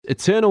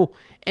Eternal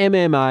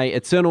MMA,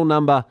 Eternal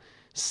number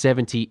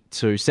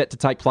 72, set to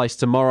take place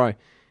tomorrow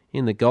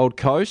in the Gold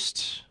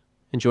Coast.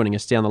 And joining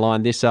us down the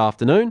line this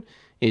afternoon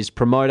is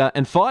promoter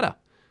and fighter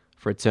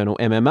for Eternal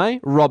MMA,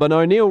 Robyn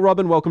O'Neill.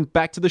 Robyn, welcome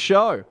back to the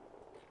show.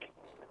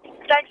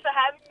 Thanks for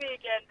having me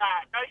again,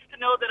 Matt. Nice to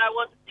know that I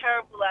wasn't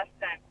terrible last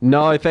time.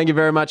 No, thank you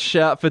very much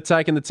for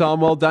taking the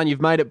time. Well done.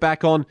 You've made it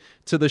back on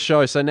to the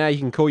show, so now you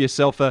can call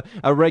yourself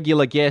a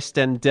regular guest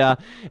and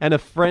a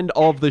friend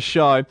of the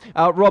show.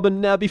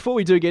 Robyn, now before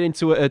we do get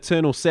into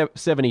Eternal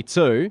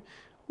 72,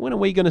 when are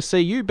we going to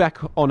see you back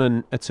on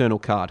an Eternal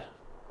card?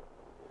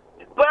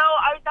 Well,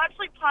 I was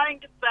actually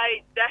planning to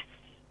fight this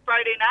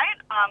Friday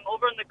night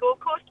over on the Gold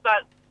Coast,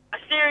 but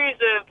a series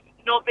of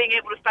not being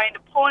able to find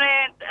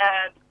opponents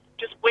and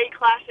just weight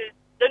classes.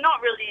 There are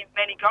not really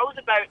many girls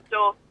about,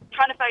 so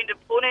trying to find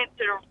opponents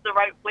that are the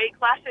right weight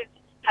classes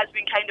has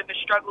been kind of a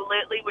struggle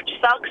lately, which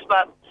sucks,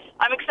 but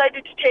I'm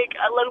excited to take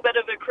a little bit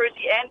of a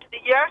cruisy end to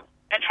the year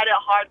and head it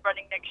hard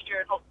running next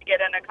year and hope to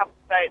get in a couple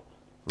of fights.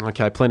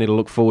 Okay, plenty to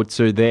look forward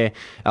to there.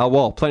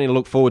 Plenty to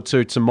look forward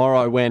to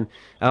tomorrow when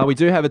we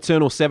do have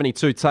Eternal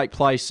 72 take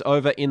place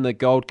over in the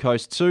Gold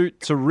Coast. Two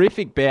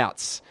terrific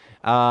bouts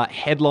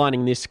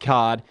headlining this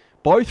card,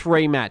 both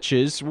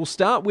rematches. We'll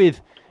start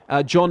with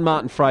John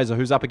Martin Fraser,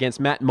 who's up against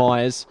Matt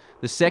Myers,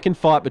 the second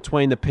fight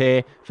between the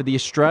pair for the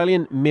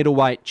Australian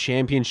Middleweight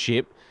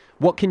Championship.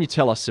 What can you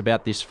tell us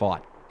about this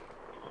fight?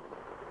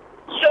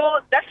 So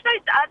this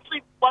fight's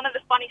actually one of the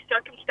funny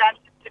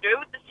circumstances to do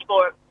with the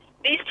sport.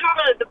 These two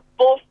are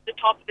both the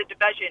top of the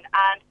division,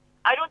 and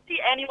I don't see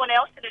anyone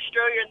else in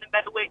Australia in the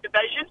middleweight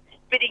division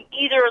beating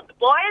either of the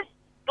boys.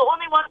 The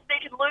only ones they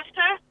can lose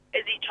to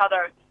is each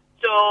other.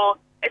 So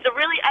it's a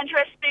really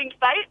interesting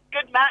fight,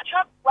 good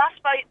matchup.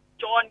 Last fight,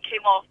 John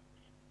came off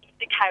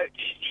the couch.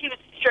 He was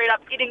straight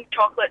up eating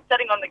chocolate,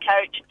 sitting on the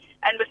couch,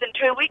 and within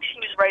 2 weeks he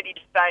was ready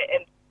to fight,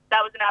 and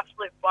that was an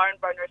absolute barn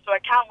burner. So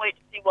I can't wait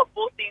to see what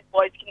both these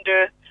boys can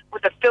do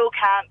with a full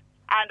camp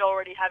and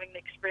already having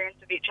the experience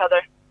of each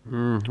other.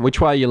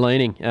 Which way are you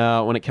leaning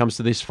when it comes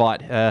to this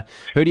fight?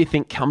 Who do you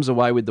think comes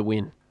away with the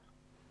win?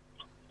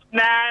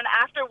 Man,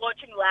 after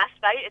watching last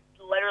fight, it's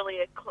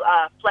literally a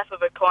flip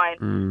of a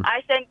coin.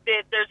 I think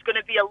that there's going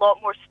to be a lot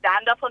more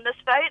stand-up on this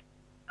fight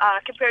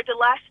compared to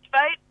last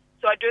fight.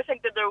 So I do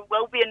think that there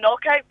will be a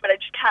knockout, but I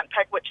just can't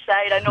pick which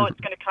side. I know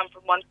it's going to come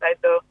from one side,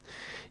 though.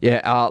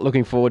 Yeah,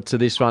 looking forward to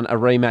this one, a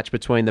rematch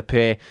between the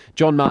pair.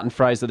 John Martin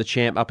Fraser, the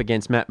champ, up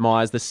against Matt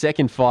Myers. The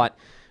second fight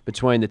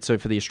between the two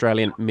for the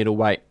Australian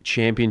Middleweight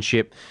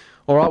Championship.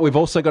 All right, we've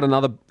also got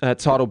another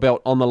title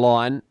belt on the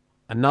line.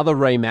 Another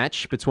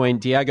rematch between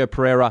Diego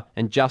Pereira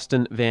and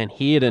Justin Van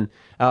Heerden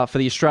for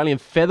the Australian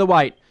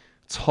Featherweight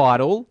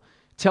title.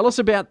 Tell us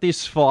about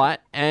this fight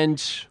and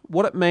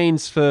what it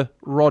means for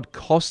Rod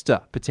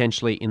Costa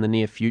potentially in the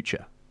near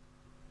future.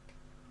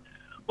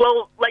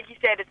 Well, like you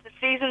said, it's the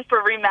season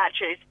for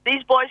rematches.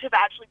 These boys have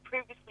actually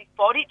previously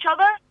fought each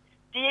other.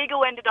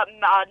 Diego ended up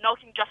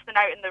knocking Justin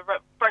out in the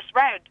first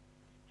round.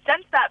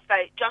 Since that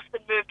fight,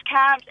 Justin moved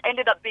camps,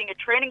 ended up being a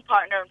training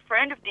partner and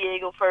friend of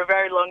Diego for a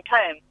very long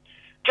time.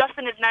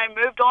 Justin has now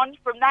moved on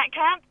from that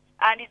camp,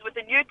 and he's with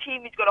a new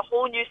team. He's got a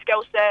whole new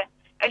skill set.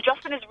 And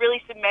Justin has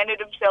really cemented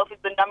himself as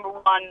the number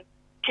one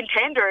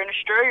contender in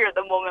Australia at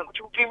the moment, which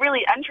will be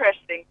really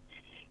interesting.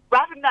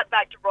 Wrapping that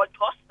back to Rod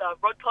Costa.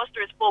 Rod Costa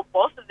has fought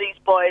both of these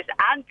boys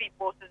and beat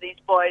both of these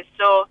boys.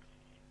 So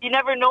you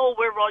never know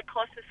where Rod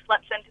Costa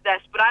slips into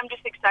this. But I'm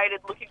just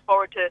excited, looking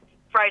forward to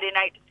Friday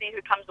night to see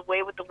who comes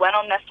away with the win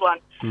on this one.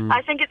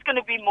 I think it's going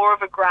to be more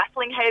of a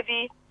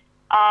grappling-heavy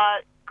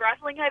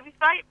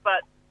fight,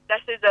 but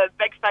this is a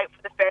big fight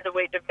for the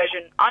featherweight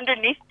division.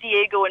 Underneath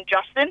Diego and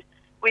Justin,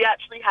 we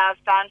actually have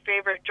fan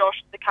favourite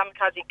Josh the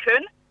Kamikaze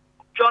Kuhn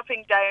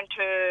dropping down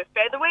to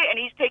featherweight, and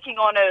he's taking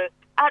on a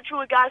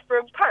guy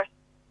from Perth.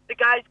 The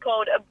guy's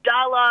called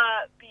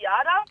Abdallah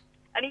Biada,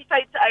 and he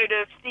fights out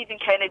of Stephen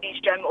Kennedy's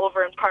gym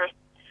over in Perth.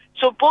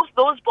 So both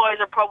those boys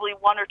are probably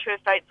one or two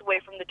fights away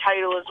from the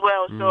title as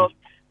well. So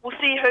we'll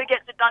see who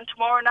gets it done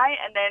tomorrow night,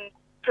 and then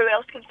who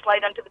else can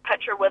slide into the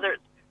picture, whether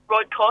it's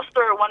Rod Costa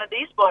or one of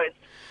these boys.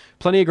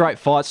 Plenty of great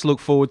fights to look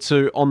forward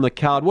to on the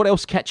card. What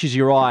else catches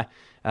your eye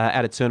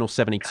at Eternal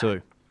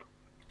 72?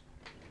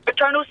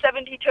 Eternal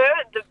 72,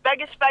 the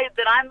biggest fight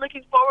that I'm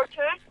looking forward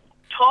to,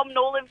 Tom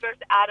Nolan versus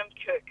Adam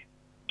Cook.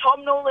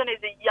 Tom Nolan is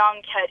a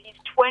young kid. He's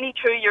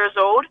 22 years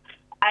old,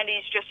 and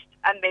he's just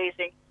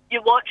amazing.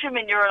 You watch him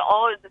and you're in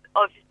awe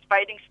of his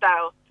fighting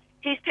style.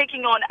 He's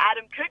taking on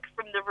Adam Cook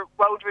from the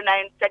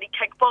world-renowned City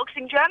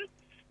Kickboxing Gym,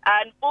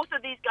 and both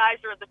of these guys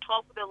are at the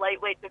top of the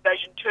lightweight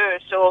division too.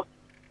 So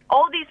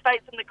all these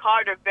fights in the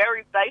card are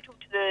very vital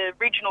to the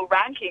regional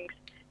rankings.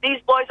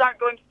 These boys aren't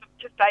going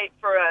to fight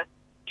for a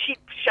cheap,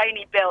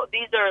 shiny belt.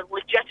 These are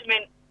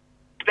legitimate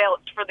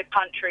belts for the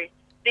country.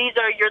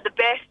 You're the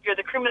best, you're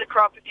the cream of the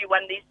crop if you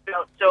win these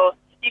belts. So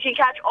you can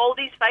catch all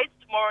these fights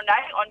tomorrow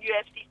night on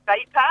UFC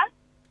Fight Pass,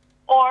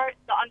 or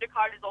the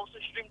undercard is also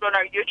streamed on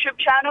our YouTube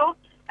channel.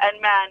 And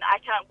man, I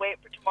can't wait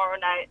for tomorrow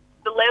night.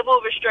 The level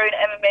of Australian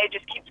MMA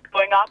just keeps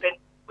going up, and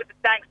with the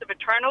thanks of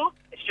Eternal,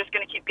 it's just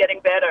going to keep getting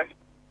better.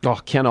 Oh,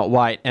 cannot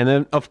wait. And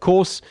then, of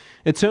course,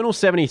 Eternal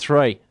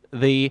 73,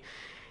 the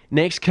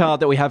next card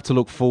that we have to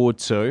look forward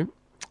to.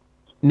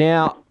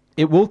 Now,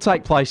 it will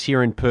take place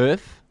here in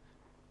Perth.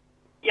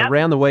 Yep.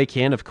 Around the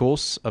weekend, of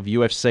course, of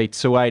UFC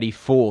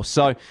 284.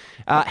 So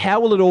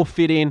how will it all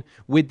fit in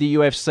with the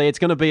UFC? It's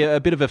going to be a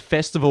bit of a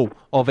festival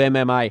of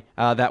MMA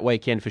that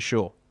weekend for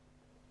sure.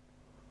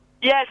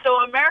 Yeah, so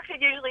America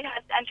usually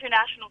has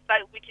International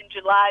Fight Week in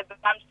July, but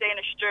I'm saying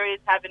Australia's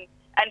having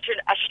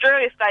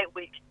Australia Fight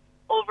Week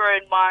over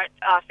in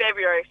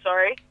February.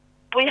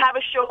 We have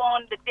a show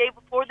on the day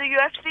before the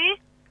UFC,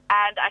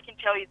 and I can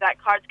tell you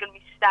that card's going to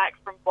be stacked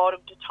from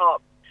bottom to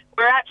top.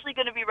 We're actually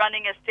going to be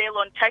running a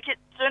sale on tickets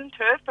soon,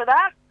 too, for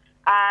that.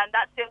 And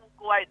that sale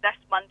will go out this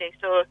Monday.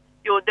 So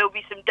there'll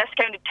be some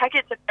discounted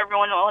tickets if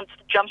everyone wants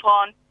to jump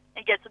on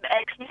and get some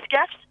Xmas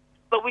gifts.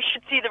 But we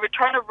should see the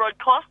return of Rod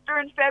Coster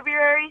in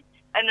February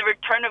and the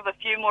return of a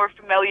few more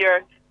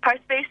familiar price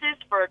faces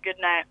for a good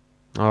night.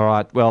 All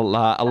right. Well,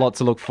 a lot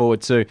to look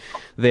forward to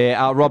there.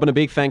 Robyn, a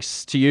big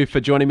thanks to you for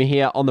joining me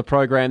here on the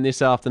program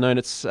this afternoon.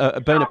 It's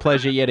been a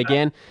pleasure yet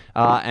again.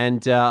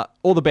 And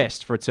all the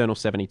best for Eternal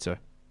 72.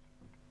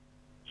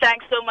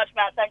 Thanks so much,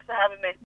 Matt. Thanks for having me.